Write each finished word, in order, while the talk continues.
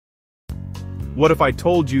What if I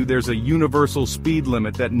told you there's a universal speed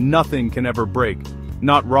limit that nothing can ever break?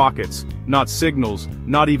 Not rockets, not signals,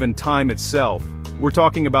 not even time itself. We're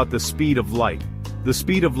talking about the speed of light. The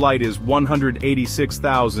speed of light is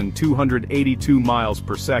 186,282 miles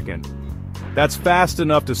per second. That's fast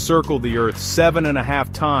enough to circle the Earth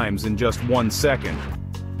 7.5 times in just 1 second.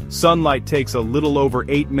 Sunlight takes a little over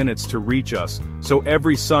 8 minutes to reach us, so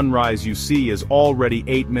every sunrise you see is already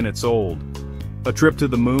 8 minutes old. A trip to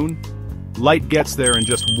the moon? Light gets there in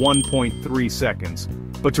just 1.3 seconds.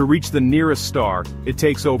 But to reach the nearest star, it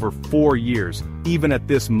takes over 4 years, even at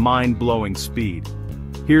this mind-blowing speed.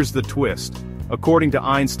 Here's the twist. According to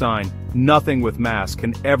Einstein, nothing with mass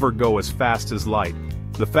can ever go as fast as light.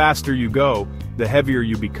 The faster you go, the heavier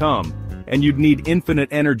you become, and you'd need infinite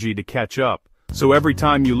energy to catch up. So every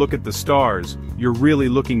time you look at the stars, you're really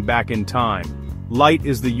looking back in time. Light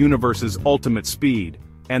is the universe's ultimate speed,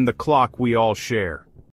 and the clock we all share.